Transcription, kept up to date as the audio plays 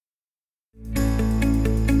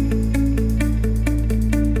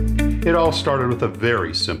It all started with a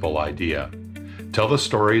very simple idea. Tell the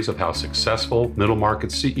stories of how successful middle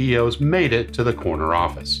market CEOs made it to the corner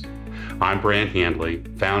office. I'm Brant Handley,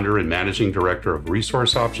 founder and managing director of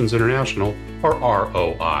Resource Options International, or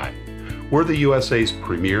ROI. We're the USA's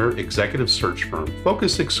premier executive search firm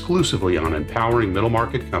focused exclusively on empowering middle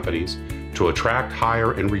market companies to attract,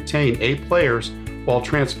 hire, and retain A players while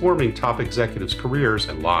transforming top executives' careers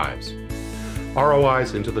and lives.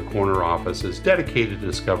 ROI's Into the Corner office is dedicated to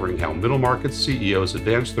discovering how middle market CEOs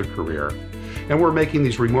advance their career, and we're making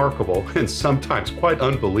these remarkable and sometimes quite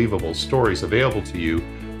unbelievable stories available to you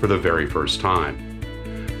for the very first time.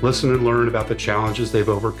 Listen and learn about the challenges they've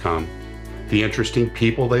overcome, the interesting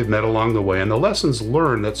people they've met along the way, and the lessons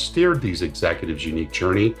learned that steered these executives' unique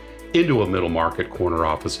journey into a middle market corner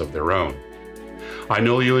office of their own. I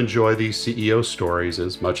know you enjoy these CEO stories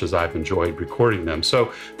as much as I've enjoyed recording them,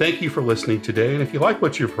 so thank you for listening today. And if you like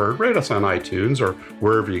what you've heard, rate us on iTunes or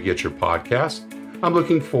wherever you get your podcasts. I'm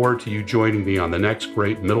looking forward to you joining me on the next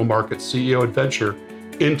great middle market CEO adventure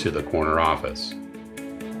into the corner office.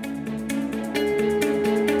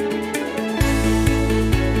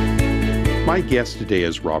 My guest today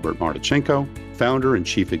is Robert Martichenko, founder and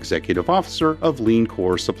chief executive officer of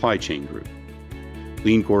LeanCor Supply Chain Group.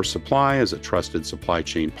 LeanCor Supply is a trusted supply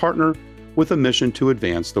chain partner with a mission to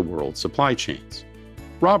advance the world's supply chains.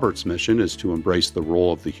 Robert's mission is to embrace the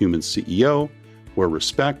role of the human CEO, where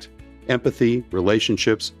respect, empathy,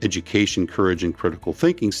 relationships, education, courage, and critical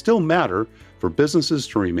thinking still matter for businesses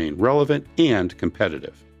to remain relevant and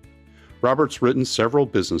competitive. Robert's written several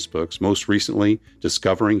business books, most recently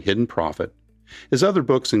Discovering Hidden Profit. His other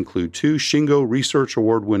books include 2 Shingo Research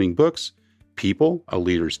Award-winning books, People, A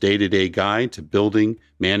Leader's Day-to-Day Guide to Building,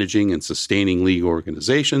 Managing, and Sustaining Lean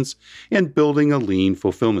Organizations, and Building a Lean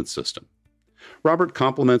Fulfillment System. Robert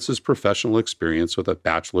complements his professional experience with a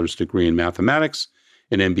bachelor's degree in mathematics,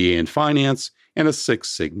 an MBA in finance, and a Six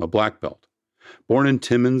Sigma Black Belt. Born in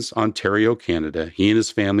Timmins, Ontario, Canada, he and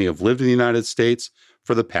his family have lived in the United States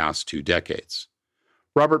for the past 2 decades.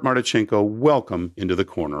 Robert Martichenko, welcome into the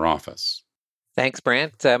corner office. Thanks,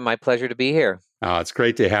 Brant. My pleasure to be here. It's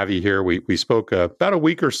great to have you here. We spoke about a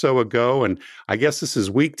week or so ago, and I guess this is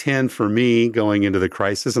week 10 for me going into the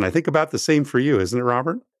crisis, and I think about the same for you, isn't it,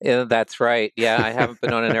 Robert? Yeah, that's right. Yeah, I haven't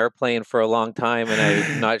been on an airplane for a long time, and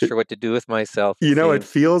I'm not sure what to do with myself. It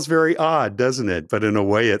feels very odd, doesn't it? But in a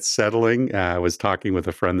way, it's settling. I was talking with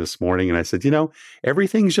a friend this morning, and I said,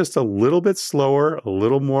 everything's just a little bit slower, a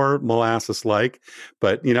little more molasses-like,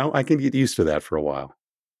 but, I can get used to that for a while.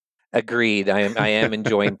 Agreed. I am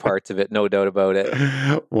enjoying parts of it, no doubt about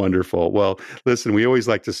it. Wonderful. Well, listen, we always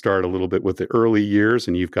like to start a little bit with the early years,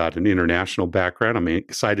 and you've got an international background I'm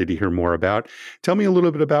excited to hear more about. Tell me a little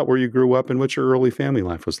bit about where you grew up and what your early family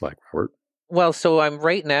life was like, Robert. Well, so I'm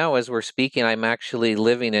right now, as we're speaking, I'm actually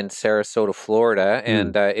living in Sarasota, Florida,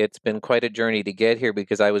 and it's been quite a journey to get here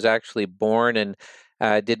because I was actually born and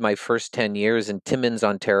did my first 10 years in Timmins,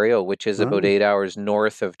 Ontario, which is about 8 hours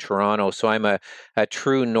north of Toronto. So I'm a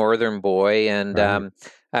true northern boy, and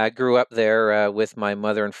I grew up there with my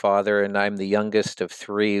mother and father, and I'm the youngest of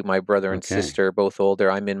 3. My brother and sister, both older.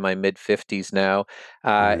 I'm in my mid-50s now,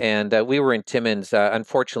 and we were in Timmins.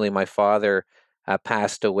 Unfortunately, my father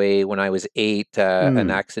passed away when I was 8, an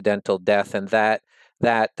accidental death, and that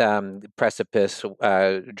precipice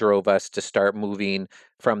drove us to start moving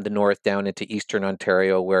from the north down into eastern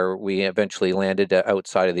Ontario, where we eventually landed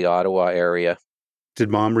outside of the Ottawa area.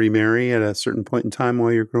 Did Mom remarry at a certain point in time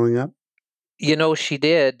while you're growing up? She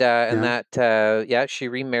did, and that, she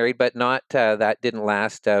remarried, but not that didn't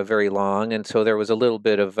last very long, and so there was a little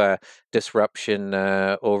bit of disruption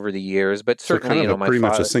over the years. But certainly, so pretty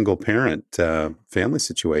much a single parent family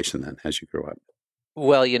situation then, as you grew up.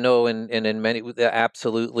 Well, and in many,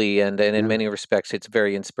 absolutely, and in many respects, it's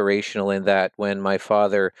very inspirational in that when my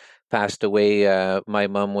father passed away, my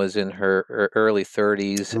mom was in her early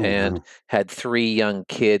 30s and had 3 young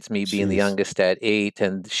kids, me being the youngest at 8,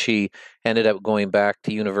 and she ended up going back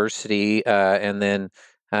to university, and then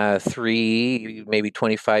 3, maybe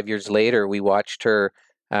 25 years later, we watched her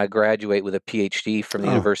graduate with a PhD from the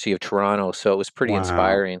University of Toronto, so it was pretty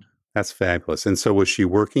inspiring. That's fabulous. And so was she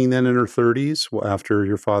working then in her 30s after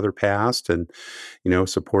your father passed and,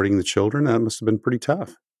 supporting the children? That must have been pretty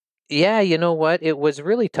tough. Yeah, you know what? It was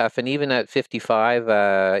really tough, and even at 55,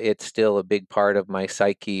 it's still a big part of my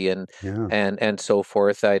psyche and so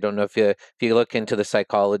forth. I don't know if you look into the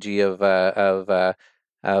psychology of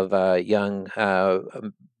young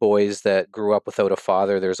boys that grew up without a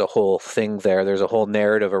father. There's a whole thing there. There's a whole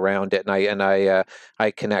narrative around it, and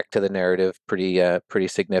I connect to the narrative pretty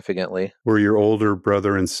significantly. Were your older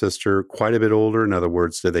brother and sister quite a bit older? In other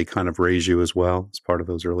words, did they kind of raise you as well as part of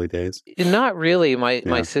those early days? Not really. My Yeah,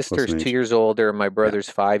 close sister's in two age. years older. My Yeah, brother's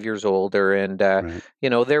 5 years older, and right.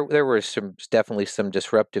 there were definitely some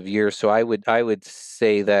disruptive years. So I would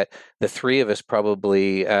say that the three of us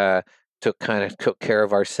probably took care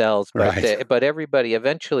of ourselves, Right. but everybody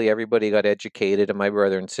got educated, and my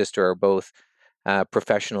brother and sister are both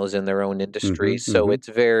professionals in their own Hmm. industries. So Hmm. it's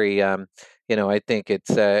very, I think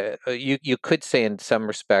it's you could say in some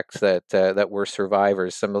respects that we're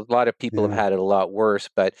survivors. A lot of people have Yeah. had it a lot worse,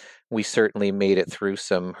 but we certainly made it through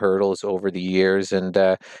some hurdles over the years. And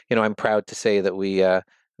I'm proud to say that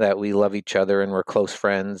we love each other and we're close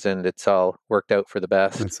friends, and it's all worked out for the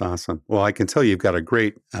best. That's awesome. Well, I can tell you've got a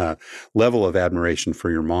great level of admiration for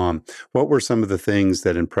your mom. What were some of the things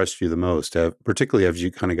that impressed you the most, particularly as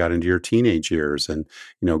you kind of got into your teenage years and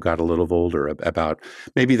got a little older, about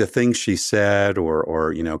maybe the things she said,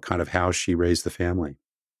 or kind of how she raised the family?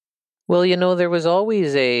 Well, there was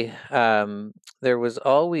always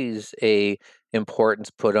a importance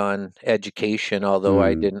put on education, although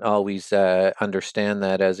I Mm. didn't always understand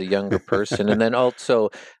that as a younger person. And then also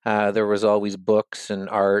there was always books and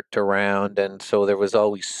art around, and so there was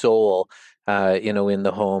always soul, in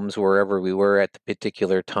the homes wherever we were at the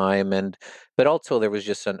particular time. And but also there was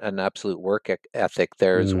just an absolute ethic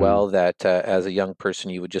there as Mm. well. That as a young person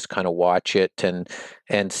you would just kind of watch it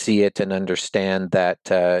and see it and understand that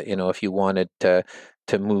if you wanted to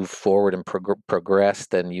move forward and progress,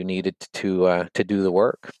 then you needed to do the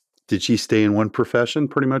work. Did she stay in one profession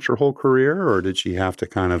pretty much her whole career, or did she have to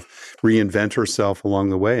kind of reinvent herself along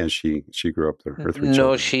the way as she grew up her three No,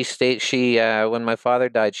 children? she stayed. When my father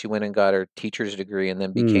died, she went and got her teacher's degree and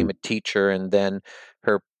then became Mm. a teacher. And then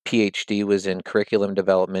her PhD was in curriculum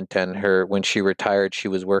development. And when she retired, she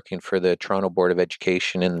was working for the Toronto Board of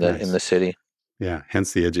Education in the Nice. city. Yeah,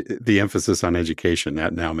 hence the emphasis on education.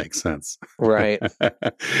 That now makes sense. Right.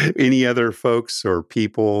 Any other folks or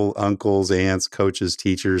people, uncles, aunts, coaches,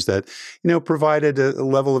 teachers that provided a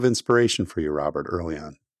level of inspiration for you, Robert, early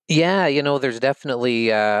on? Yeah, there's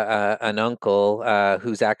definitely an uncle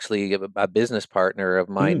who's actually a business partner of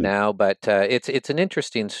mine Mm. now. But it's an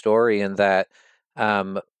interesting story in that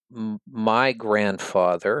um, my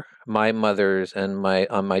grandfather, my mother's, and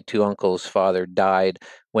my two uncles' father died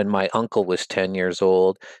when my uncle was 10 years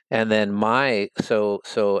old, and then my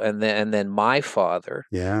father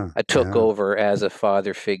Yeah, took yeah. over as a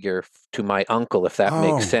father figure to my uncle, if that makes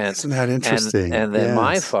Oh, sense. isn't that interesting? And then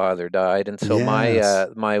my Yes, father died, and so yes.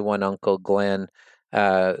 my one uncle Glenn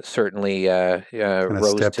certainly Kind of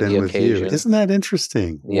rose stepped to the in with you. occasion. Isn't that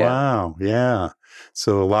interesting? Yeah. Wow. Yeah.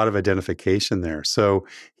 So a lot of identification there. So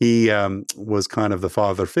he was kind of the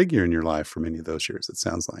father figure in your life for many of those years, it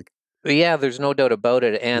sounds like. Yeah, there's no doubt about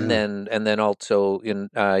it. And Yeah. then also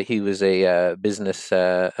he was a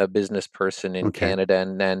business person in Okay. Canada,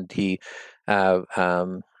 and he uh,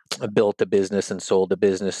 um, built a business and sold a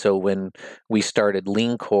business. So when we started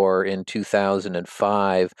Leancore in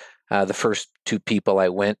 2005, the first two people I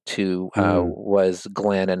went to Mm, was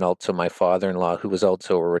Glenn and also my father-in-law, who was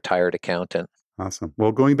also a retired accountant. awesome.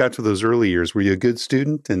 Well, going back to those early years, were you a good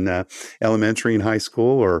student in elementary and high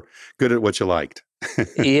school, or good at what you liked?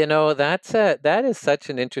 That is such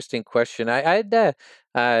an interesting question. I'd at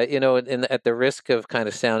the risk of kind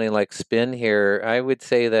of sounding like spin here, I would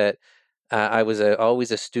say that I was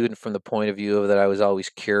always a student from the point of view of that I was always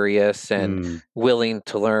curious and Mm. willing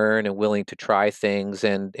to learn and willing to try things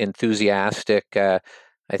and enthusiastic.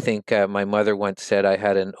 I think my mother once said I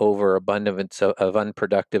had an overabundance of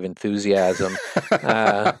unproductive enthusiasm,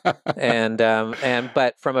 uh,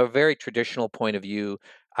 but from a very traditional point of view,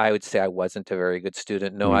 I would say I wasn't a very good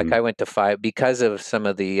student. No, like Mm. I went to five because of some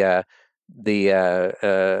of the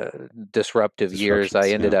disruptive years. I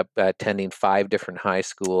Disruptions. ended Yeah. up attending five different high Oh,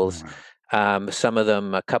 schools. wow.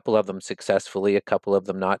 A couple of them successfully, a couple of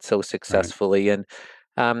them not so Right. successfully, and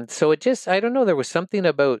so I don't know. There was something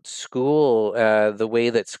about school, the way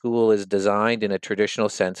that school is designed in a traditional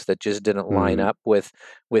sense, that just didn't line Mm. up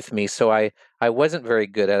with me. So I wasn't very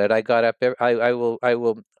good at it. I got up. I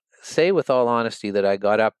will say with all honesty that I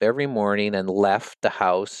got up every morning and left the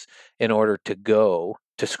house in order to go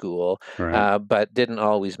to school, Right. but didn't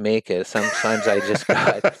always make it. Sometimes I just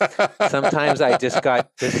got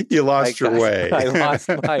You lost your way. I lost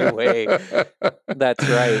my way. That's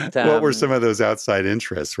right. What were some of those outside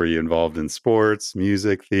interests? Were you involved in sports,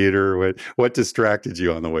 music, theater? What distracted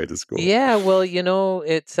you on the way to school? Yeah, well,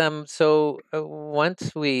 it's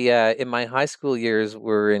once we in my high school years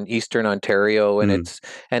we're in Eastern Ontario, and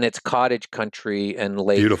Mm, it's cottage country and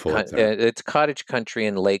beautiful up there. it's cottage country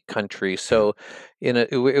and lake country. Yeah. So,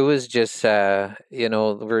 it was just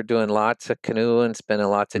we're doing lots of canoeing, spending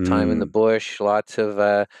lots of time in the Mm, bush, lots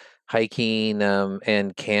of hiking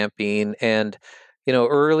and camping. And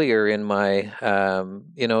earlier in my,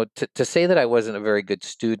 to say that I wasn't a very good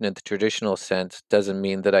student in the traditional sense doesn't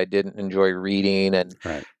mean that I didn't enjoy reading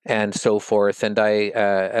right. and so forth. And I,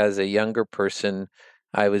 as a younger person,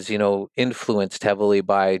 I was, influenced heavily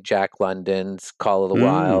by Jack London's Call of the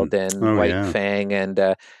Wild Mm. and Oh White yeah. Fang,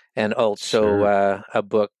 and also Sure. a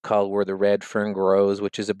book called Where the Red Fern Grows,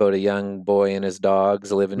 which is about a young boy and his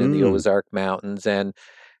dogs living in the Mm. Ozark Mountains. And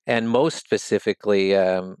most specifically,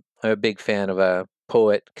 I'm a big fan of a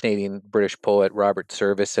poet, Canadian British poet Robert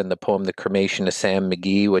Service, and the poem "The Cremation of Sam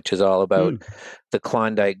McGee," which is all about Mm. the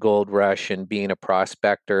Klondike Gold Rush and being a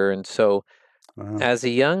prospector. And so, Wow. as a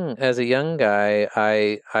young guy,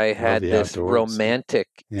 I Love had the this outdoors. romantic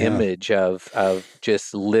Yeah. image of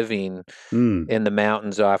just living Mm. in the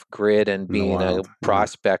mountains off grid and In the being a wild. Yeah.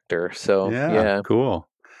 prospector. So Yeah. yeah. Cool.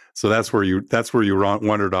 So that's where you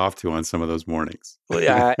wandered off to on some of those mornings. Well,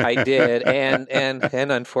 yeah, I did, and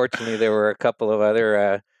unfortunately, there were a couple of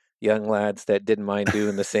other young lads that didn't mind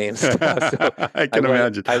doing the same stuff. So I can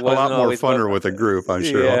imagine. I A lot wasn't more always by funner with a group, I'm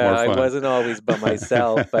sure, a lot yeah, more I fun. wasn't always by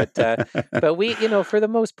myself, but we, for the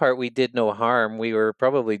most part, we did no harm. We were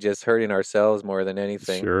probably just hurting ourselves more than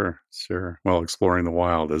anything. Sure, sure. Well, exploring the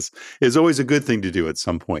wild is always a good thing to do at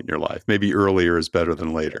some point in your life. Maybe earlier is better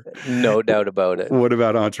than later. No doubt about it. What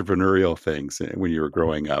about entrepreneurial things when you were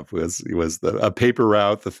growing up? Was a paper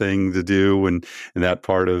route the thing to do in that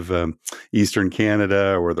part of Eastern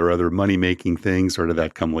Canada, or were there other money making things, or did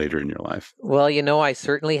that come later in your life? Well, I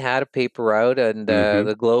certainly had a paper route, and Hmm.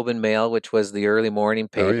 the Globe and Mail, which was the early morning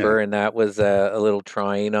Oh yeah. paper, and that was a little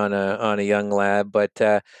trying on a young lad. But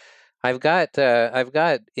I've got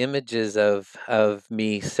images of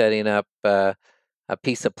me setting up a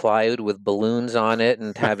piece of plywood with balloons on it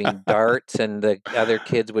and having darts, and the other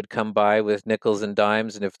kids would come by with nickels and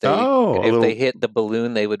dimes, and if they Oh, a if they little hit the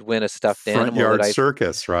balloon, they would win a stuffed front animal that yard I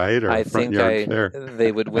circus, right? Or I front think yard fair.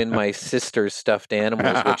 they would win my sister's stuffed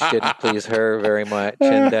animals, which didn't please her very much.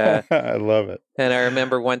 I love it. And I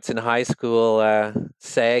remember once in high school,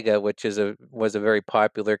 Saga, which was a very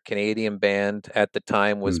popular Canadian band at the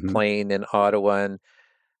time, was Hmm. playing in Ottawa, and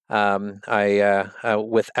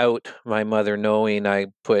without my mother knowing, I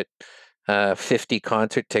put 50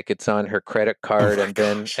 concert tickets on her credit Oh card, my and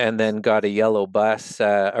then gosh. and then got a yellow bus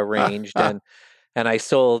arranged, and I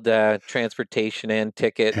sold transportation and And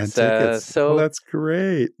tickets. tickets. Oh, So that's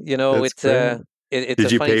great. you know, That's it's great. a it's a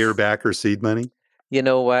Did you funny. pay her back her seed money? You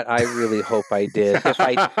know what? I really hope I did. If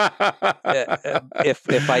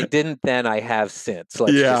I didn't, then I have since.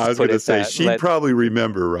 Let's Yeah, I just was put gonna it say that. she'd probably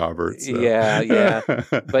remember Robert, so Yeah, yeah.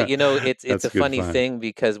 But it's that's a good funny fun. thing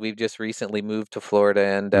because we've just recently moved to Florida,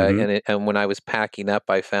 and Mhm. when I was packing up,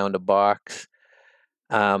 I found a box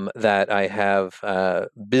that I have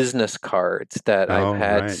business cards that I've Oh,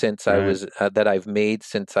 had right, since I right. was that I've made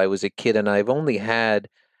since I was a kid, and I've only had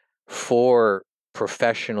four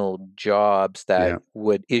professional jobs that Yeah,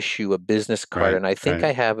 would issue a business card, right, and I think right.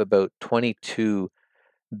 I have about 22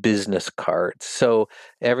 business cards. So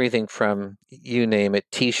everything from, you name it,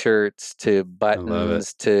 t-shirts to I love it.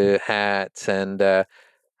 buttons to hats, and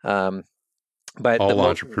um but All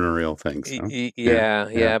entrepreneurial things, huh? Yeah, yeah,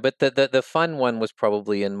 yeah. yeah, but the fun one was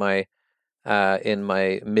probably in my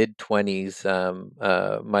mid 20s.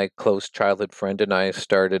 My close childhood friend and I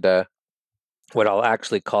started a what I'll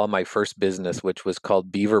actually call my first business, which was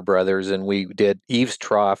called Beaver Brothers, and we did eaves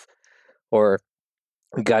trough, or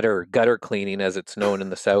gutter cleaning as it's known in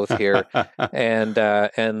the South here,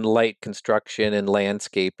 and light construction and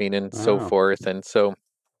landscaping and so Wow. forth. And so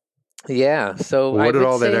yeah, so Well, I what did would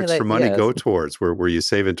all that say extra that money yes. go towards? Were you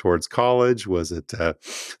saving towards college? Was it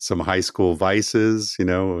some high school vices?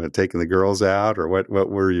 Taking the girls out, or what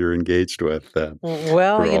were you engaged with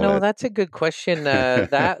Well, for all that? that's a good question.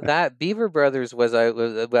 That Beaver Brothers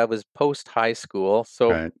was post high school.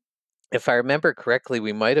 So Right. if I remember correctly,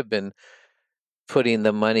 we might have been putting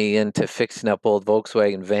the money into fixing up old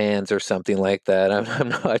Volkswagen vans or something like that. I'm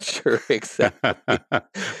not sure exactly.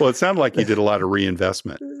 Well, it sounded like you did a lot of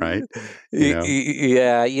reinvestment, right? Yeah,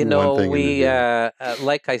 One thing into the other.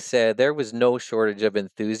 like I said, there was no shortage of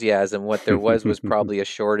enthusiasm. What there was probably a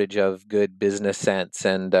shortage of good business sense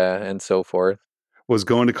and so forth. Was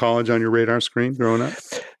going to college on your radar screen growing up?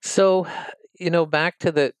 So, back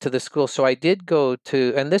to the school. So I did go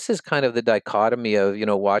to, and this is kind of the dichotomy of,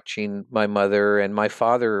 watching my mother and my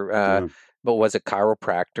father, Yeah. but was a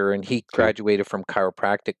chiropractor, and he Okay. graduated from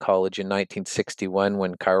chiropractic college in 1961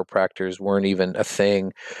 when chiropractors weren't even a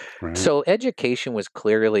thing. Right. So education was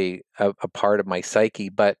clearly a part of my psyche,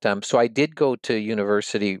 but so I did go to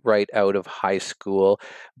university right out of high school,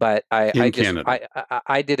 but In Canada.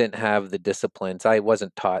 I didn't have the disciplines. I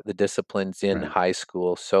wasn't taught the disciplines in Right. high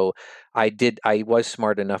school, so I was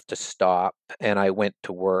smart enough to stop, and I went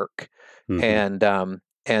to work, Hmm.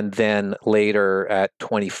 and then later at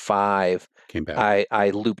 25, Came back. I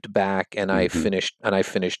looped back and Hmm. I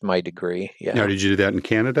finished my degree. Now, Yeah. did you do that in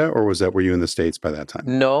Canada, or were you in the States by that time?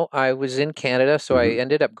 No, I was in Canada, so I Hmm.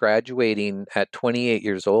 ended up graduating at 28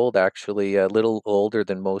 years old, actually, a little older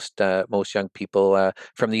than most young people,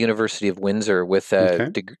 from the University of Windsor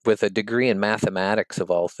Okay. with a degree in mathematics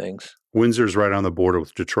of all things. Windsor's right on the border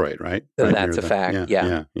with Detroit, right? Right near That's a fact. yeah, Yeah,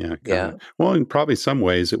 yeah, yeah, got yeah. it. Well, in probably some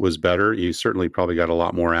ways it was better. You certainly probably got a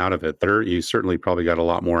lot more out of it.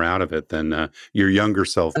 Than your younger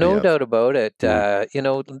self may No have. doubt about it. Yeah,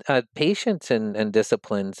 Patience and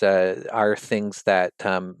disciplines are things that,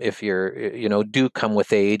 if do come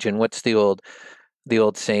with age. And what's the old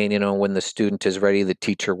saying? When the student is ready, the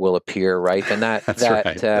teacher will appear. Right, and that's right.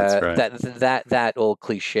 That's right. that old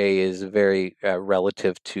cliche is very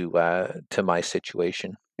relative to my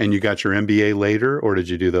situation. And you got your MBA later, or did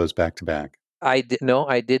you do those back to back? I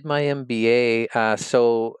did my MBA.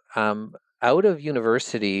 Out of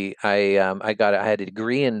university, I had a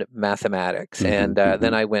degree in mathematics, Hmm. and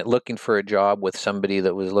then Hmm. I went looking for a job with somebody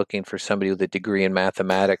that was looking for somebody with a degree in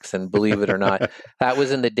mathematics. And believe it or not, that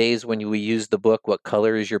was in the days when we used the book "What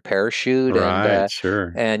Color Is Your Parachute?" Right.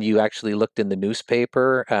 Sure. and you actually looked in the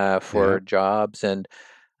newspaper Yeah. for jobs, and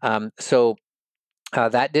so.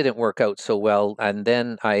 That didn't work out so well, and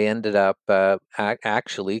then I ended up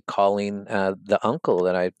actually calling the uncle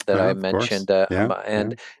that I Of course. mentioned, Yeah. Yeah.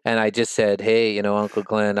 and I just said, "Hey, Uncle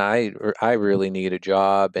Glenn, I really need a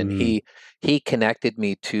job," and Mm. he connected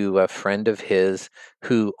me to a friend of his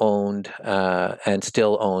who owned and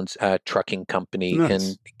still owns a trucking company in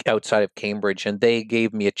Nice. outside of Cambridge, and they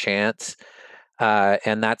gave me a chance,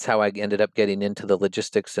 and that's how I ended up getting into the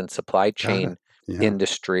logistics and supply Got it. chain Yeah.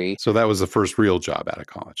 industry. So that was the first real job out of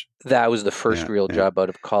college. That was the first Yeah. real Yeah. job out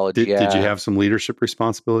of college, Did you yeah. have some leadership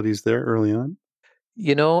responsibilities there early on?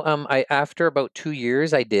 I after about 2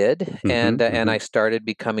 years, I did, Hmm. and Hmm. I started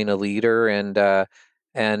becoming a leader, and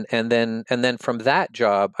then from that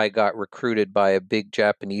job, I got recruited by a big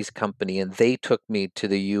Japanese company, and they took me to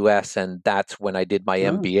the US, and that's when I did my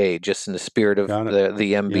Oh, MBA, just in the spirit of got it. the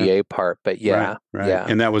Yeah. MBA part, but Right. yeah, Right. yeah.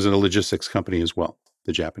 And that was in a logistics company as well,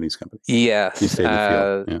 the Japanese company. You Yes, stayed in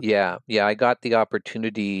the field. Yeah. yeah. I got the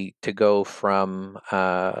opportunity to go from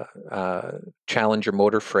Challenger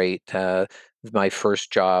Motor Freight, my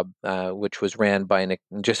first job, which was ran by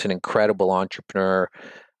just an incredible entrepreneur,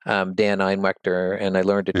 Dan Einwechter, and I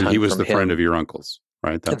learned a And he ton was from the friend him. of your uncle's,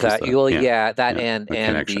 right? That was That well, yeah, yeah, that yeah, and a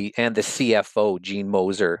and connection. the CFO, Gene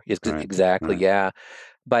Moser, is Right. exactly, Right. yeah.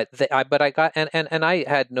 But I got, and I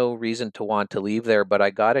had no reason to want to leave there, but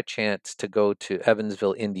I got a chance to go to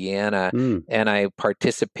Evansville, Indiana, Mm. and I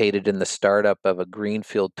participated in the startup of a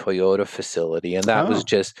greenfield Toyota facility, and that was Oh,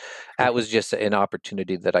 just that terrific. was just an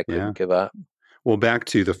opportunity that I Yeah. couldn't give up. Well, back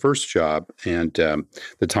to the first job and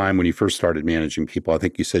the time when you first started managing people. I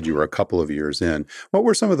think you said you were a couple of years in. What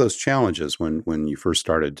were some of those challenges when you first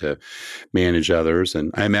started to manage others?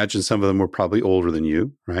 And I imagine some of them were probably older than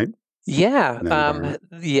you, right? Yeah, In that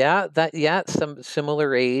environment. some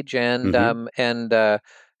similar age, Hmm. and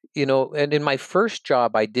in my first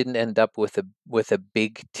job, I didn't end up with a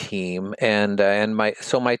big team, and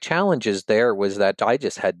my challenges there was that I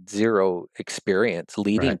just had zero experience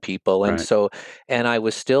leading Right. people, and Right. so and I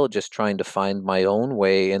was still just trying to find my own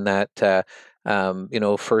way in that.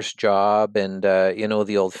 First job, and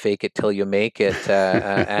the old "fake it till you make it"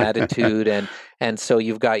 attitude, and so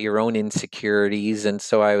you've got your own insecurities, and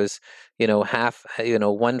so I was, half,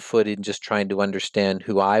 one foot in just trying to understand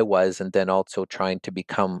who I was, and then also trying to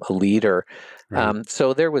become a leader. Right.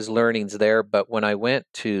 So there was learnings there, but when I went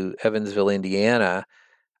to Evansville, Indiana,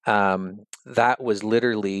 that was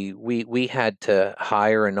literally we had to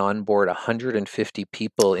hire and onboard 150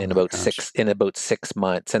 people Oh in my gosh. about 6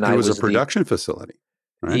 months, and And it I was a was the production facility,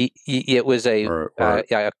 right? it was Or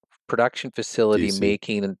yeah, a production facility DC.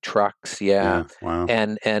 making trucks, yeah. Yeah. Wow.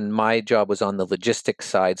 And my job was on the logistics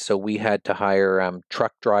side, so we had to hire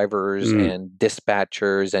truck drivers Mm, and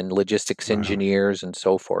dispatchers and logistics wow. engineers and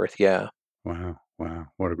so forth. Yeah. Wow. Wow.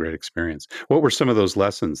 What a great experience. What were some of those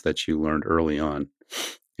lessons that you learned early on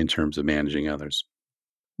in terms of managing others?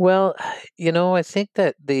 Well, I think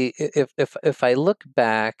that if I look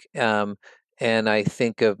back, and I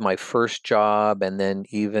think of my first job, and then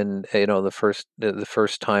even the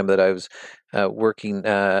first time that I was working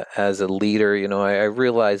as a leader, I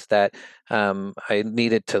realized that I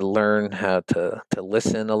needed to learn how to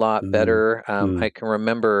listen a lot Mm, better. mm. I can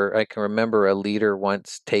remember a leader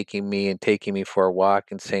once taking me for a walk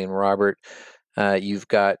and saying, "Robert, you've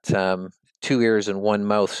got 2 ears and one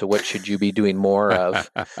mouth, so what should you be doing more of?"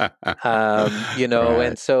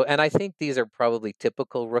 Right. And I think these are probably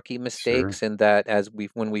typical rookie Sure. mistakes in that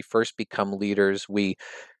when we first become leaders, we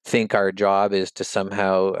think our job is to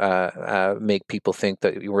somehow make people think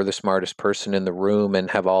that we're the smartest person in the room and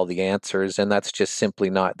have all the answers, and that's just simply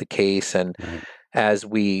not the case. And Right. as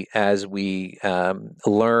we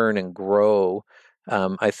learn and grow,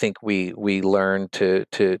 I think we learn to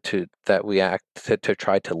that we act to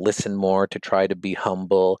try to listen more, to try to be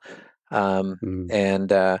humble, um, Mm,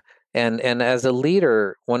 and uh, and as a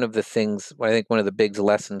leader, one of the things I think one of the big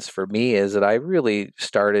lessons for me is that I really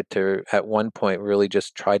started to at one point really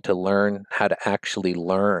just try to learn how to actually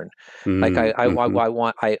learn. Like mm, mhm.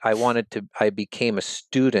 I wanted to I became a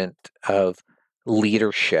student of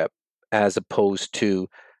leadership as opposed to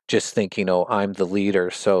just thinking, "Oh, I'm the leader,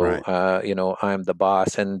 so Right. I'm the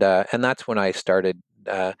boss." And that's when I started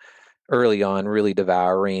early on, really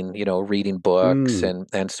devouring, reading books Mm.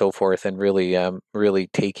 and so forth, and really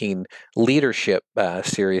taking leadership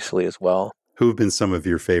seriously as well. Who have been some of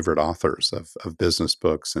your favorite authors of business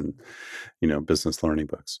books and, business learning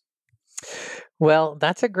books? Well,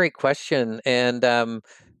 that's a great question. And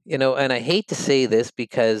I hate to say this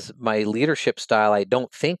because my leadership style I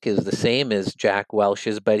don't think is the same as Jack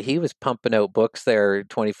Welch's, but he was pumping out books there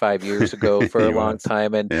 25 years ago for a He long was.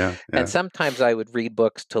 time. And Yeah, and yeah. sometimes I would read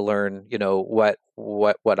books to learn,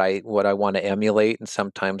 what I want to emulate, and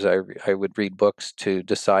sometimes I would read books to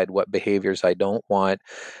decide what behaviors I don't want.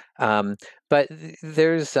 Um, but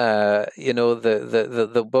there's,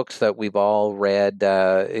 the books that we've all read,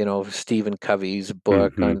 Stephen Covey's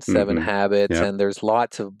book Mhm, on Seven mhm. Habits, Yep. and there's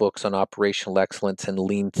lots of books on operational excellence and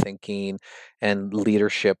lean thinking and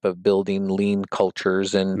leadership of building lean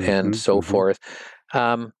cultures and Mhm, so mhm. forth.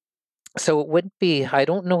 Um, so it wouldn't be, I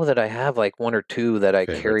don't know that I have like one or two that I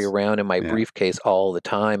carry Favorites. around in my Yeah. briefcase all the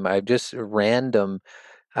time. I just random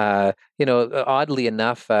oddly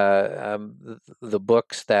enough, the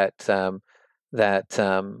books that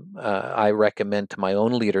I recommend to my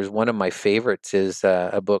own leaders, one of my favorites is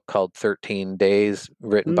a book called 13 Days,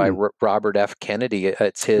 written by Mm. Robert F. Kennedy.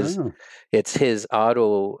 Oh,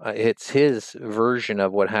 It's his version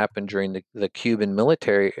of what happened during the Cuban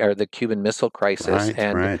military or the Cuban Missile Crisis,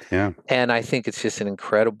 right, right. Yeah. and I think it's just an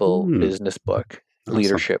incredible Mm. business book, Awesome.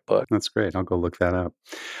 leadership book. That's great. I'll go look that up.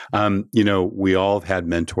 We all have had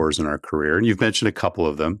mentors in our career, and you've mentioned a couple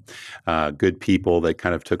of them. Good people that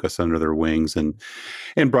kind of took us under their wings and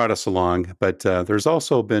brought us along. But there's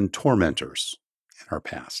also been tormentors in our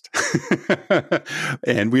past,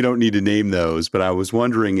 and we don't need to name those. But I was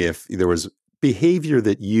wondering if there was behavior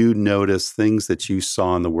that you noticed, things that you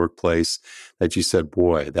saw in the workplace that you said,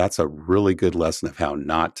 "Boy, that's a really good lesson of how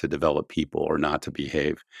not to develop people or not to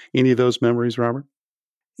behave." Any of those memories, Robert?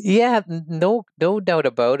 Yeah, no doubt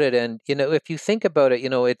about it. And if you think about it,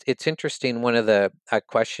 it's interesting. One of the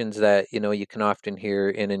questions that you can often hear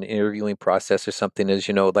in an interviewing process or something is,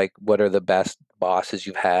 like, what are the best bosses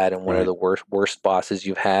you've had, and what are Right. the worst bosses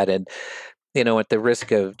you've had? And at the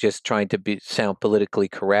risk of just trying to be sound politically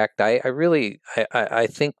correct, I really I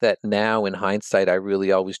think that now in hindsight, I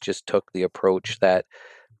really always just took the approach that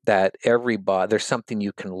every boss there's something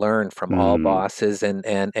you can learn from all Mm, bosses, and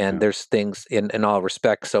yeah. there's things in all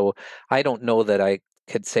respects. So I don't know that I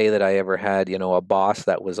could say that I ever had a boss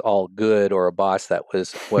that was all good or a boss that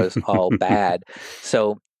was all bad.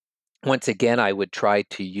 So once again, I would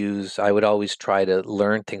always try to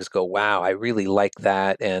learn things, go, wow, I really like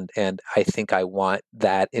that, and I think I want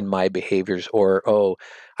that in my behaviors, or, oh,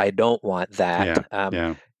 I don't want that. Yeah.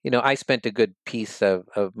 Yeah. I spent a good piece of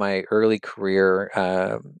my early career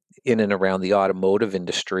in and around the automotive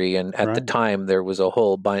industry, and at the Right. time there was a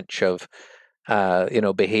whole bunch of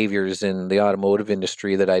behaviors in the automotive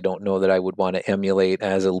industry that I don't know that I would want to emulate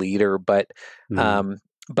as a leader. Mm.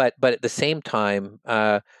 But at the same time,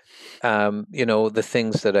 the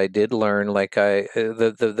things that I did learn, like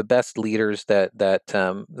the best leaders that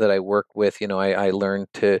I worked with,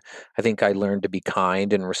 I think I learned to be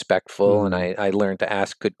kind and respectful, and Mm. I learned to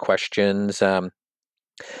ask good questions.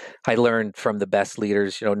 I learned from the best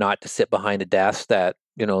leaders, not to sit behind a desk, that,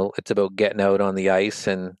 it's about getting out on the ice,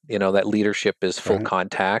 and, that leadership is full Right.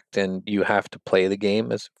 contact and you have to play the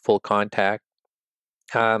game as full contact.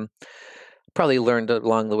 Um, Probably learned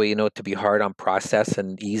along the way, to be hard on process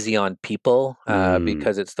and easy on people, Mm.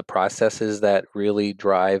 because it's the processes that really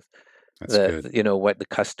drive That's good. what the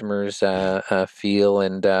customers feel.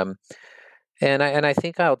 And I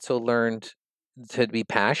think I also learned to be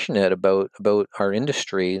passionate about our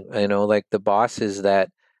industry. Like the bosses that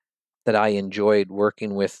I enjoyed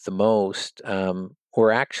working with the most,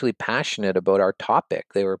 were actually passionate about our topic.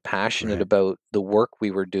 They were passionate Right. about the work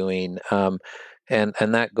we were doing, and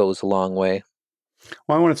that goes a long way.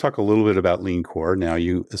 Well, I want to talk a little bit about Lean Core. Now,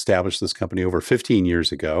 you established this company over 15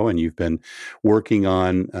 years ago, and you've been working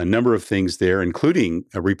on a number of things there, including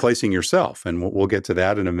replacing yourself. And we'll get to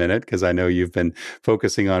that in a minute, because I know you've been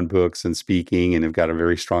focusing on books and speaking, and have got a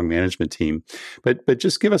very strong management team. But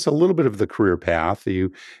just give us a little bit of the career path.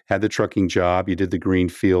 You had the trucking job, you did the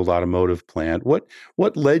Greenfield automotive plant. What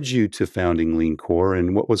led you to founding Lean Core,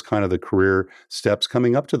 and what was kind of the career steps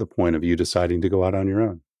coming up to the point of you deciding to go out on your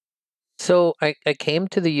own? So I came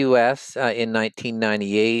to the U.S. In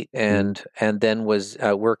 1998, Mm. and then was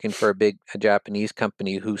working for a Japanese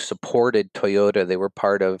company who supported Toyota. They were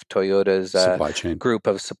part of Toyota's Supply chain. group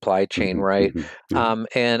of supply chain, Hmm. right? Hmm. Yeah.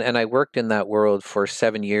 And I worked in that world for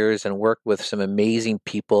 7 years and worked with some amazing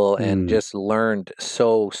people and Mm. just learned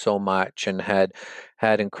so much, and had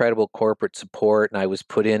incredible corporate support. And I was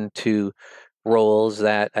put into roles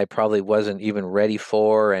that I probably wasn't even ready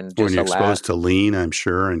for, and When just you're allowed. exposed to lean, I'm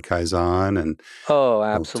sure, and Kaizen and Oh, the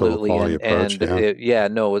total absolutely, quality approach. Yeah. yeah,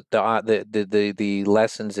 no, the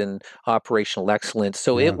lessons in operational excellence.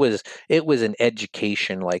 So Yeah. it was an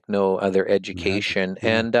education like no other Imagine. education,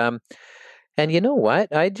 Yeah. and you know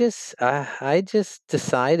what? I just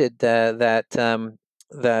decided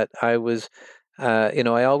that I was,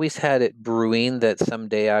 I always had it brewing that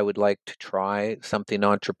someday I would like to try something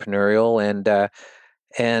entrepreneurial,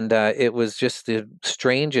 and it was just the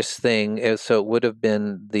strangest thing. So it would have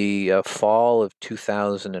been the fall of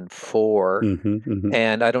 2004. Hmm. Hmm.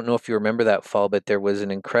 And I don't know if you remember that fall, but there was an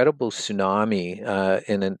incredible tsunami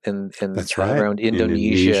in That's right. around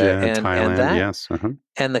Indonesia, Indonesia, and Thailand. that Yes. Uh-huh.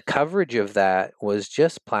 and the coverage of that was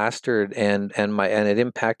just plastered, and it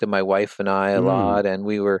impacted my wife and I a Mm. lot. And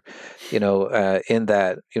we were, in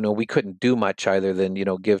that, we couldn't do much either than,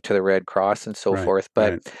 give to the Red Cross and so Right. forth.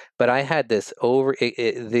 But Right. but I had this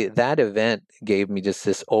that event gave me just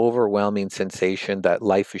this overwhelming sensation that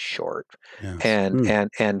life is short, Yes. and Mm. and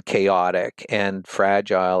and chaotic and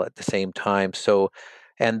fragile at the same time.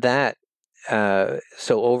 And that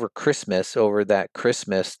so over that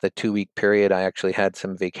Christmas, the 2 week period, I actually had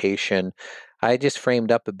some vacation. I just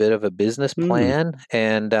framed up a bit of a business Mm. plan,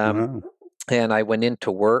 Wow. and I went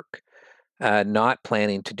into work, not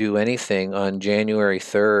planning to do anything on January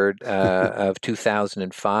 3rd of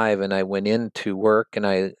 2005. And I went into work and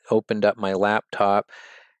I opened up my laptop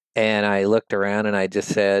and I looked around and I just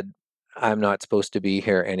said, I'm not supposed to be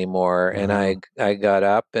here anymore. And I Wow. I got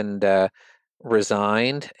up and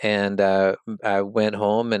resigned, and I went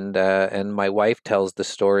home, and my wife tells the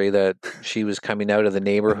story that she was coming out of the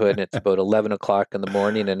neighborhood and it's about 11 o'clock in the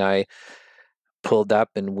morning, and I pulled up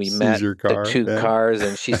and we Sees met your the car. two Yeah. cars,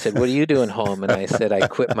 and she said, "What are you doing home?" And I said, I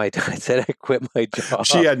said I quit my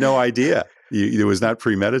She job. had no idea. It was not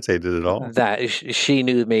premeditated at all. That she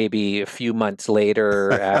knew maybe a few months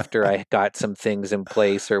later after I got some things in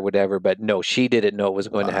place or whatever, but no, she didn't know it was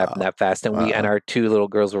going to happen Wow. that fast. And Wow. our two little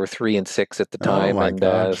girls were 3 and 6 at the Oh time, my and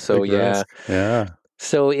gosh. so Big yeah. risk. Yeah.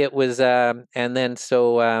 So it was, and then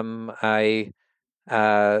so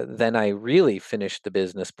then I really finished the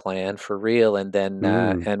business plan for real, and then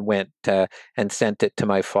Mm. and went and sent it to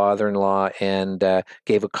my father-in-law, and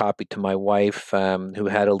gave a copy to my wife, who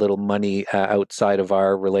had a little money outside of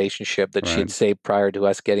our relationship that she Right. had saved prior to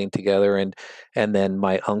us getting together, and then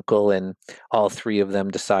my uncle, and all three of them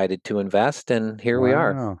decided to invest, and here we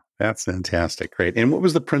are. Wow, that's fantastic. Great. And what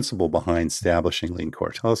was the principle behind establishing Lean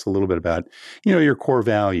Core? Tell us a little bit about, your core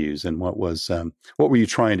values, and what were you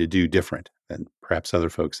trying to do different than perhaps other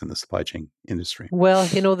folks in the supply chain industry? Well,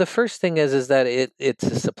 the first thing is that it's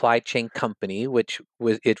a supply chain company, which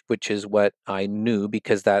is what I knew,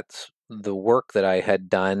 because the work that I had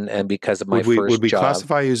done, and because of my Would first we job.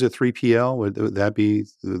 classify you as a 3PL? Would that be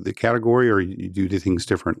the category, or you do things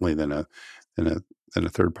differently than a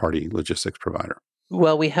third party logistics provider?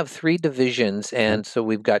 Well, we have three divisions, Okay. and so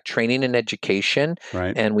we've got training and education,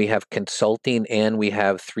 Right. and we have consulting, and we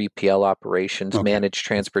have 3PL operations, Okay. managed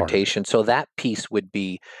That's part of it. transportation. So that piece would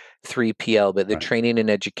be 3PL, but the Right. training and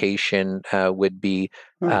education would be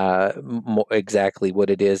Oh, exactly what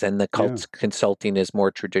it is, and the yeah. consulting is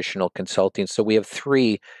more traditional consulting. So we have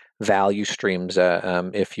three value streams,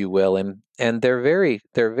 if you will, and they're very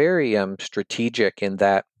strategic in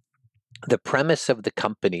that the premise of the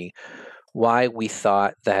company, why we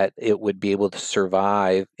thought that it would be able to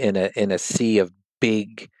survive in a sea of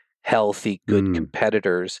big, healthy, good Mm,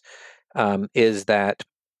 competitors, is that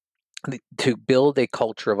to build a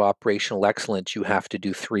culture of operational excellence, you have to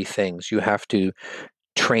do three things. You have to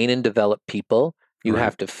train and develop people. You right.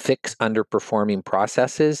 have to fix underperforming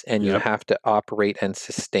processes, and you Yep. have to operate and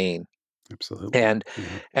sustain. Absolutely. And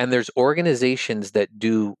Yeah. and there's organizations that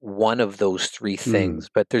do one of those three Mm, things,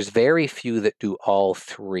 but there's very few that do all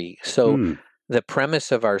three. So mm, the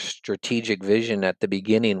premise of our strategic vision at the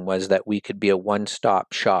beginning was that we could be a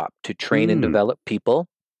one-stop shop to train and mm, develop people.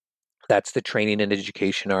 That's the training and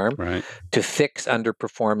education arm. right. To fix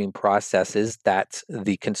underperforming processes, that's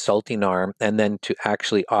the consulting arm. And then to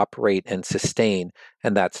actually operate and sustain,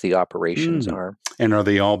 and that's the operations Mm. arm. And are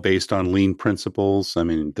they all based on lean principles? I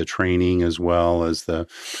mean, the training as well as the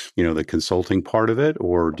consulting part of it,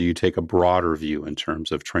 or do you take a broader view in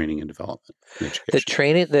terms of training and development and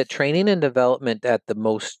education? The training and development at the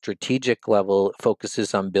most strategic level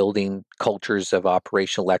focuses on building cultures of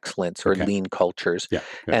operational excellence or Okay. lean cultures. Yeah.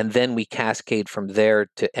 Good. And then we cascade from there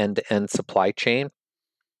to end supply chain.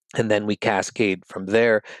 And then we cascade from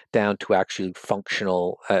there down to actually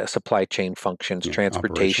functional supply chain functions, Yeah. Operational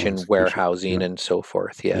transportation, execution. warehousing, Yeah. and so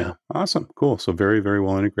forth. Yeah, Yeah. awesome, cool. So very, very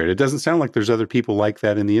well integrated. It doesn't sound like there's other people like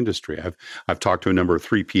that in the industry. I've talked to a number of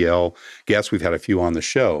 3PL guests. We've had a few on the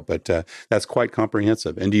show, but that's quite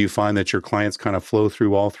comprehensive. And do you find that your clients kind of flow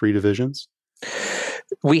through all three divisions?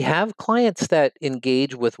 We have clients that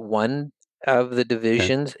engage with one of the Okay.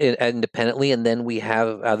 divisions independently, and then we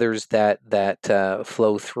have others that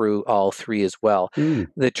flow through all three as well. Mm,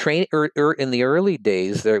 The train in the early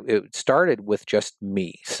days, it started with just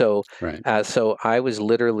me. So, right. so I was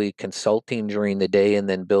literally consulting during the day and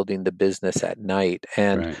then building the business at night.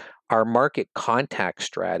 And Right. our market contact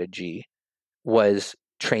strategy was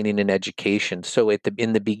training and education. So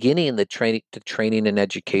in the beginning, the training and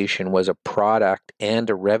education was a product and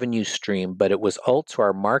a revenue stream, but it was also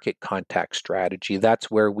our market contact strategy.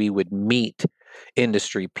 That's where we would meet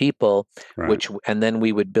industry people, Right. and then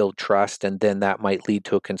we would build trust, and then that might lead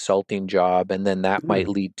to a consulting job, and then that Yeah. might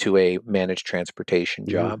lead to a managed transportation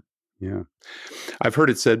Yeah. job. Yeah. I've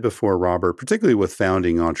heard it said before, Robert, particularly with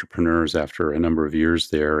founding entrepreneurs after a number of years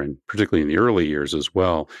there, and particularly in the early years as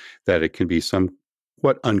well, that it can be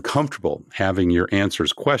somewhat uncomfortable having your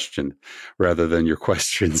answers questioned rather than your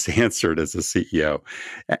questions answered as a CEO.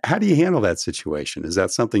 How do you handle that situation? Is that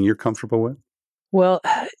something you're comfortable with? Well,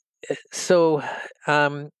 so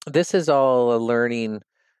this is all a learning.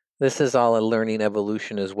 This is all a learning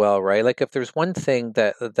evolution as well, right? Like if there's one thing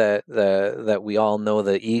that we all know,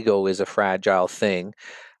 the ego is a fragile thing,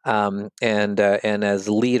 and as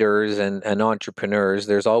leaders and entrepreneurs,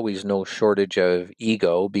 there's always no shortage of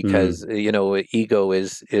ego because Mm, ego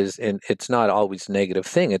is and it's not always a negative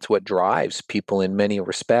thing. It's what drives people in many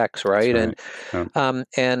respects, that's right? right. Yeah. Um,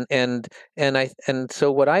 and and and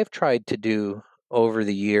so what I've tried to do over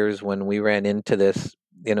the years when we ran into this,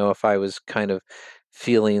 if I was kind of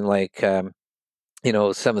feeling like some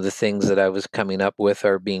of the things that I was coming up with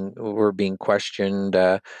were being questioned,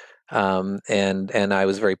 and I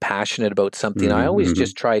was very passionate about something. I always Mm-hmm.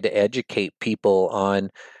 just tried to educate people on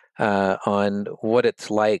what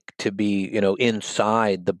it's like to be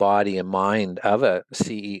inside the body and mind of a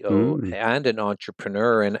CEO Mm, and an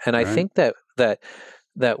entrepreneur, and I right. think that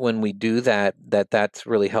when we do that's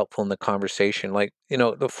really helpful in the conversation. Like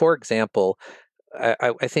for example,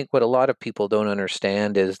 I think what a lot of people don't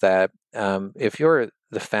understand is that if you're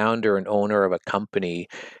the founder and owner of a company,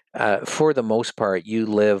 for the most part, you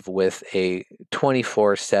live with a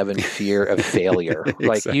 24/7 fear of failure.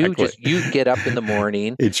 Like Exactly. you get up in the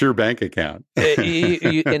morning, It's your bank account.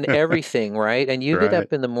 in everything, right? And you get Right.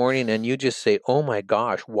 up in the morning and you just say, "Oh my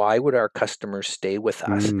gosh, why would our customers stay with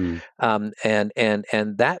us?" Mm,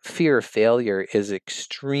 And that fear of failure is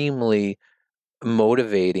extremely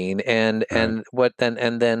motivating, and right. and what then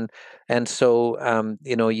and then and so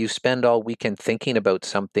you spend all weekend thinking about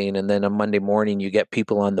something, and then on Monday morning you get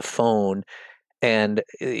people on the phone and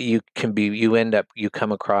you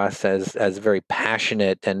come across as very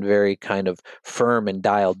passionate and very kind of firm and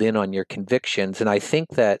dialed in on your convictions. And I think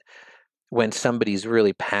that when somebody's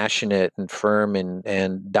really passionate and firm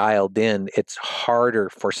and dialed in, it's harder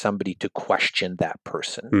for somebody to question that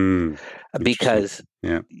person Interesting. because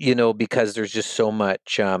Yeah. because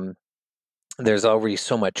there's already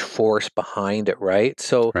so much force behind it, right?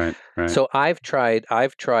 So Right. Right. so I've tried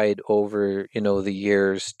over, the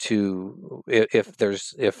years to,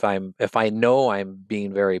 if I know I'm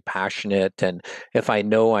being very passionate, and if I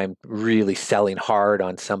know I'm really selling hard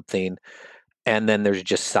on something, and then there's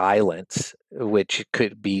just silence, which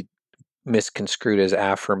could be misconstrued as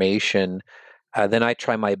affirmation, then I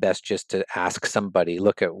try my best just to ask somebody,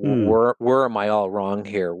 look at Hmm. where am I all wrong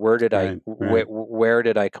here? Right. Right. Where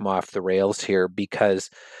did I come off the rails here? Because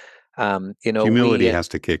Humility has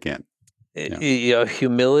to kick in. Yeah.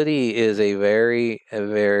 humility is a very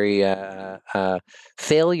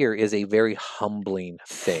failure is a very humbling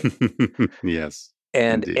thing. Yes,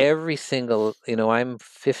 And indeed. every single, I'm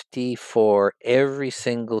 54, every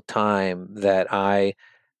single time that I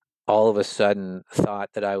all of a sudden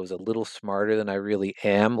thought that I was a little smarter than I really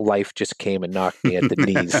am, life just came and knocked me at the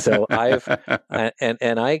knees. So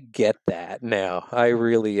and I get that now. I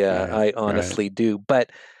really, Right. I Right. honestly do.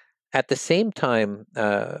 But at the same time,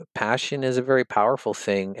 passion is a very powerful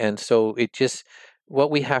thing, and so what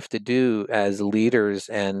we have to do as leaders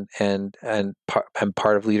and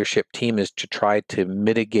part of leadership team is to try to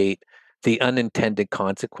mitigate the unintended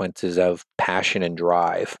consequences of passion and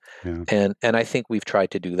drive, Yeah. and I think we've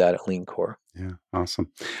tried to do that at LeanCore. Yeah,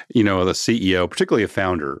 awesome. The CEO, particularly a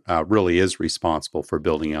founder, really is responsible for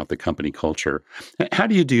building out the company culture. How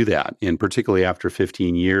do you do that? And particularly after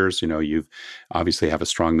 15 years, you've obviously have a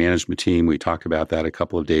strong management team. We talked about that a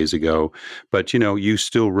couple of days ago, but you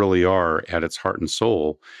still really are at its heart and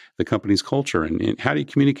soul the company's culture. And how do you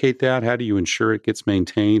communicate that? How do you ensure it gets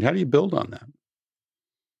maintained? How do you build on that?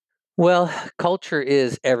 Well, culture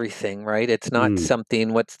is everything, right? It's not Mm.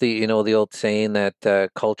 something. What's the old saying that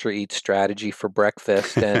culture eats strategy for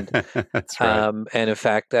breakfast, That's right. and in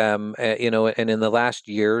fact, and in the last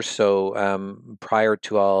year or so, prior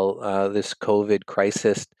to all this COVID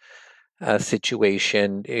crisis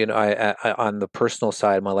situation, on the personal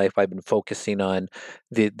side of my life, I've been focusing on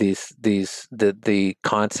the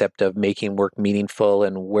concept of making work meaningful,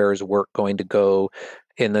 and where is work going to go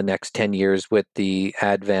in the next 10 years with the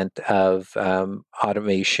advent of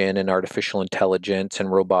automation and artificial intelligence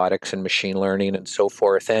and robotics and machine learning and so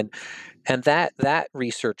forth. And that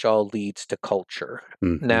research all leads to culture.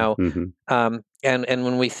 Hmm. Now, Hmm. and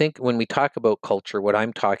when we talk about culture, what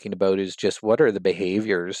I'm talking about is just what are the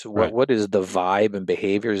behaviors, Right. what is the vibe and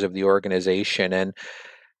behaviors of the organization,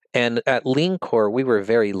 and at LeanCore we were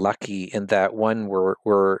very lucky in that, one,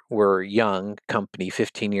 we're a young company,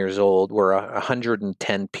 15 years old, we're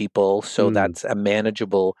 110 people, so Mm. that's a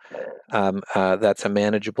manageable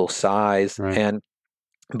size, Right. and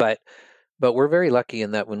but but we're very lucky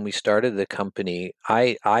in that when we started the company,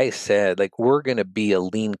 I said, like, we're going to be a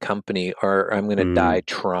lean company or I'm going to die Mm.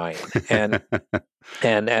 trying. And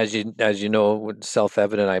as you know, it's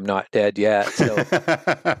self-evident, I'm not dead yet. So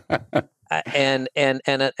and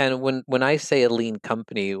when I say a lean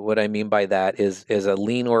company, what I mean by that is a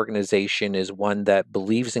lean organization is one that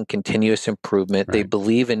believes in continuous improvement. They Right.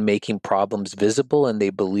 believe in making problems visible, and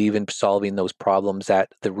they believe in solving those problems at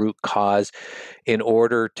the root cause in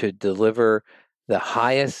order to deliver the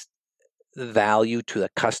highest value to the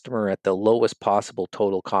customer at the lowest possible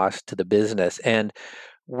total cost to the business. And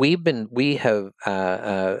we have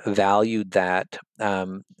valued that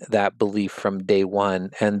belief from day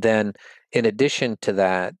one. And then in addition to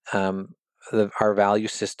that, our value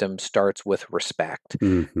system starts with respect,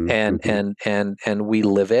 Hmm. Hmm. and we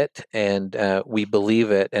live it, and we believe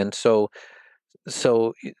it. And the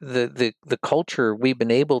culture, we've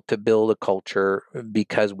been able to build a culture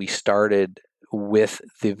because we started with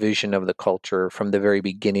the vision of the culture from the very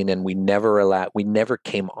beginning, and we never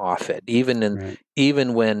came off it, Right.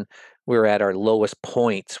 even when we were at our lowest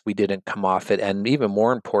points, we didn't come off it, and even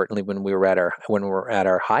more importantly, when we were at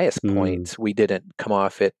our highest Mm. points, we didn't come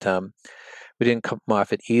off it. We didn't come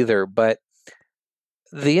off it either. But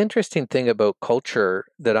the interesting thing about culture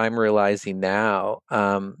that I'm realizing now,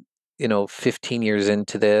 15 years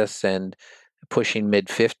into this and pushing mid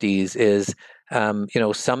 50s, is,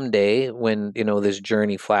 someday when, this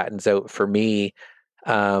journey flattens out for me,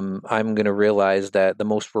 I'm going to realize that the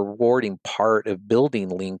most rewarding part of building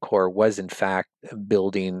LeanCore was, in fact,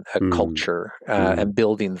 building a Mm. culture Mm. and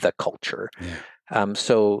building the culture. Yeah.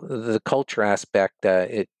 So the culture aspect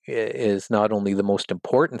it is not only the most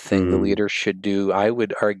important thing the leader should do. I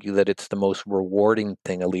would argue that it's the most rewarding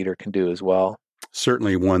thing a leader can do as well.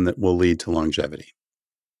 Certainly one that will lead to longevity,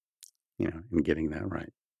 in getting that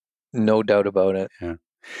right. No doubt about it. Yeah.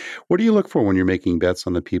 What do you look for when you're making bets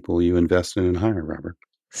on the people you invest in and hire, Robert?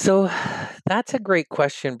 So that's a great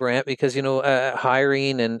question, Brant, because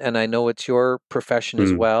hiring and I know it's your profession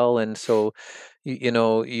as well, and so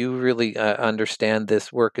you really understand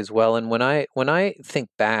this work as well. And when I think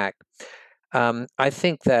back, I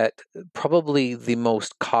think that probably the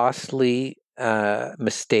most costly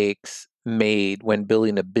mistakes made when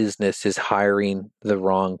building a business is hiring the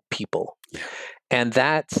wrong people. Yeah.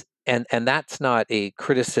 And that's not a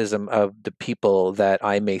criticism of the people that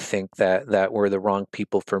I may think that were the wrong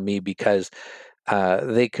people for me, because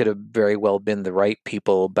they could have very well been the right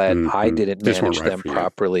people, but I didn't Just weren't manage right them for you.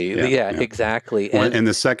 properly. Yeah, exactly. And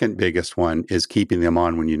the second biggest one is keeping them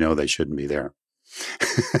on when you know they shouldn't be there.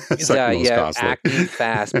 Second most costly. Acting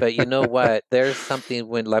fast. But you know what? There's something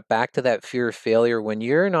when, like, back to that fear of failure. When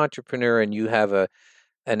you're an entrepreneur and you have an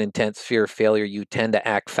intense fear of failure, you tend to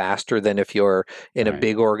act faster than if you're in a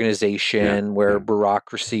big organization where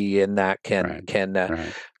bureaucracy and that can get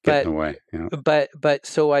in but the way. Yeah. but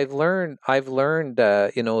so I've learned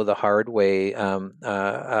the hard way on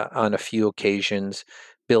a few occasions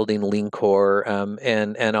building Leancore,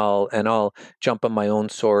 and I'll jump on my own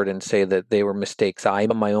sword and say that they were mistakes I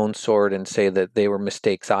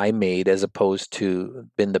made as opposed to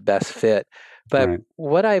been the best fit. But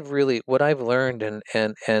what I've learned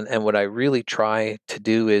and what I really try to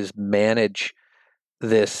do is manage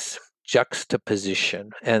this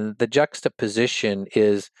juxtaposition. And the juxtaposition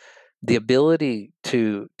is the ability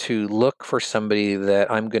to look for somebody that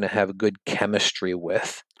I'm going to have good chemistry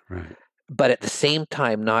with, but at the same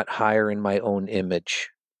time not hire in my own image,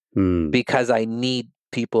 because I need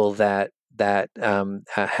people that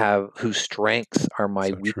have whose strengths are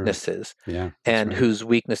my weaknesses, and whose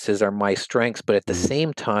weaknesses are my strengths. But at the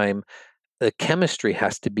same time, the chemistry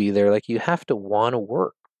has to be there. Like, you have to want to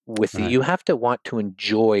work with you have to want to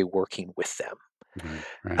enjoy working with them.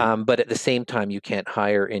 But at the same time, you can't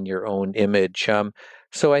hire in your own image.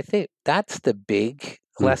 So I think that's the big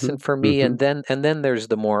lesson for me. And then there's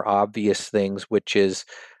the more obvious things, which is,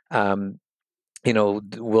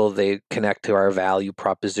 will they connect to our value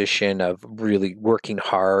proposition of really working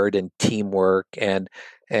hard and teamwork and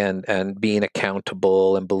being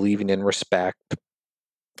accountable and believing in respect.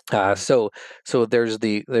 So there's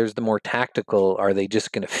the more tactical. Are they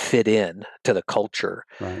just going to fit in to the culture?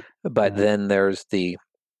 But then there's the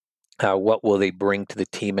what will they bring to the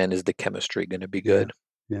team, and is the chemistry going to be good?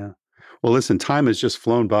 Yeah. Well, listen, time has just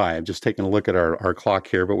flown by. I'm just taking a look at our clock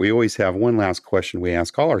here, but we always have one last question we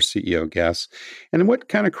ask all our CEO guests. And what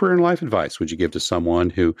kind of career and life advice would you give to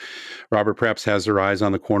someone who, Robert, perhaps has their eyes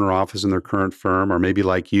on the corner office in their current firm, or maybe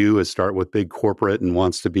like you, is start with big corporate and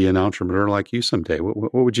wants to be an entrepreneur like you someday?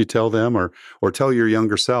 What would you tell them, or tell your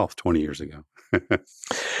younger self 20 years ago?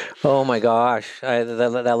 Oh my gosh,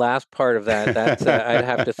 the last part of that's I'd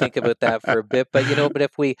have to think about that for a bit. But but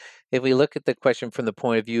if we look at the question from the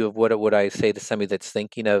point of view of what would I say to somebody that's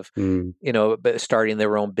thinking of starting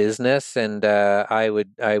their own business, and I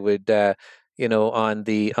would on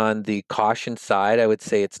the caution side, I would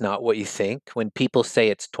say it's not what you think. When people say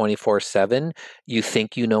it's 24/7, you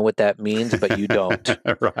think you know what that means, but you don't.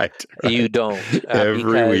 Right. You don't.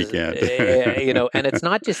 Every weekend. And it's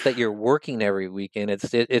not just that you're working every weekend.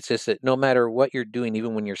 It's just that no matter what you're doing,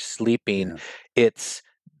 even when you're sleeping, it's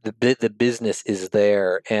the business is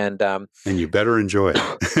there, and you better enjoy it.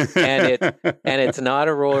 and it's not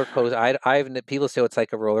a roller coaster. I've people say it's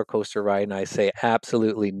like a roller coaster ride, and I say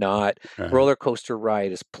absolutely not. Roller coaster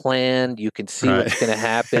ride is planned. You can see what's going to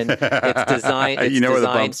happen. It's designed. It's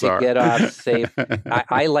designed to get off safe.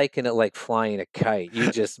 I liken it like flying a kite.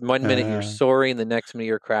 You just one minute you're soaring, the next minute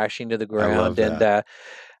you're crashing to the ground. I love that.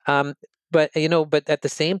 But at the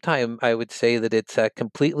same time, I would say that it's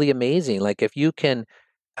completely amazing. Like, if you can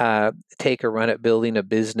take a run at building a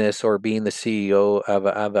business or being the CEO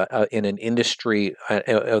of in an industry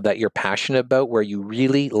that you're passionate about, where you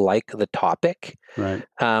really like the topic,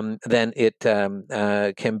 then it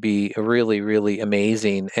can be really, really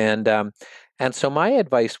amazing. And so my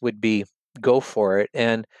advice would be, go for it.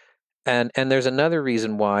 And there's another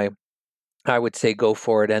reason why I would say go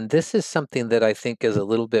for it. And this is something that I think is a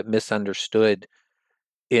little bit misunderstood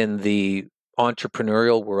in the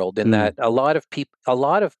entrepreneurial world, in that a lot of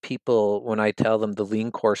people, when I tell them the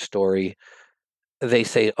Leancore story, they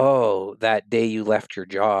say, "Oh, that day you left your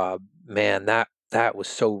job, man, that was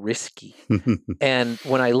so risky." And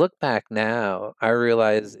when I look back now, I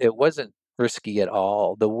realize it wasn't risky at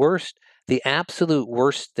all. The absolute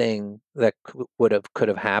worst thing that could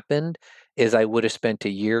have happened is I would have spent a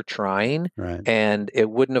year trying, Right. and it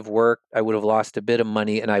wouldn't have worked. I would have lost a bit of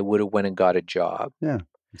money, and I would have went and got a job. Yeah,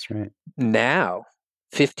 that's right. Now,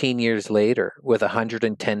 15 years later, with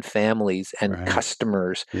 110 families and Right.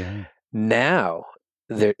 customers, Yeah. now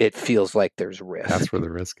it feels like there's risk. That's where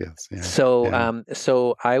the risk is. Yeah. So,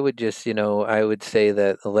 so I would just, I would say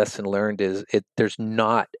that the lesson learned is it's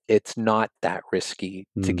not that risky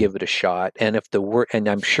to give it a shot. And and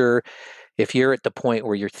I'm sure if you're at the point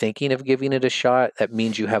where you're thinking of giving it a shot, that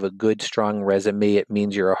means you have a good, strong resume. It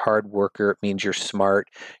means you're a hard worker. It means you're smart.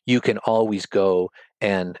 You can always go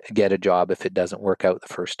and get a job if it doesn't work out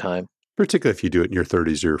the first time. Particularly if you do it in your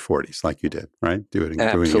 30s or your 40s, like you did, right? Doing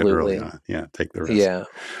it early on. Yeah, take the risk. Yeah.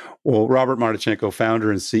 Well, Robert Martichenko,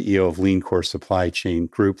 founder and CEO of Lean Core Supply Chain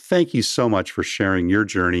Group, thank you so much for sharing your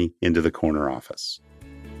journey into the corner office.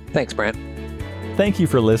 Thanks, Brant. Thank you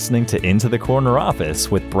for listening to Into the Corner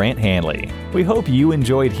Office with Brant Handley. We hope you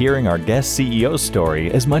enjoyed hearing our guest CEO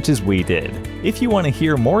story as much as we did. If you want to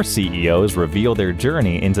hear more CEOs reveal their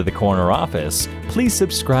journey into the corner office, please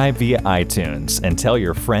subscribe via iTunes and tell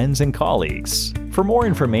your friends and colleagues. For more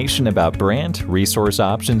information about Brant, Resource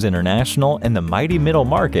Options International, and the mighty middle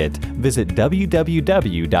market, visit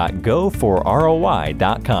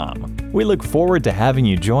www.goforroi.com. We look forward to having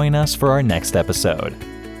you join us for our next episode.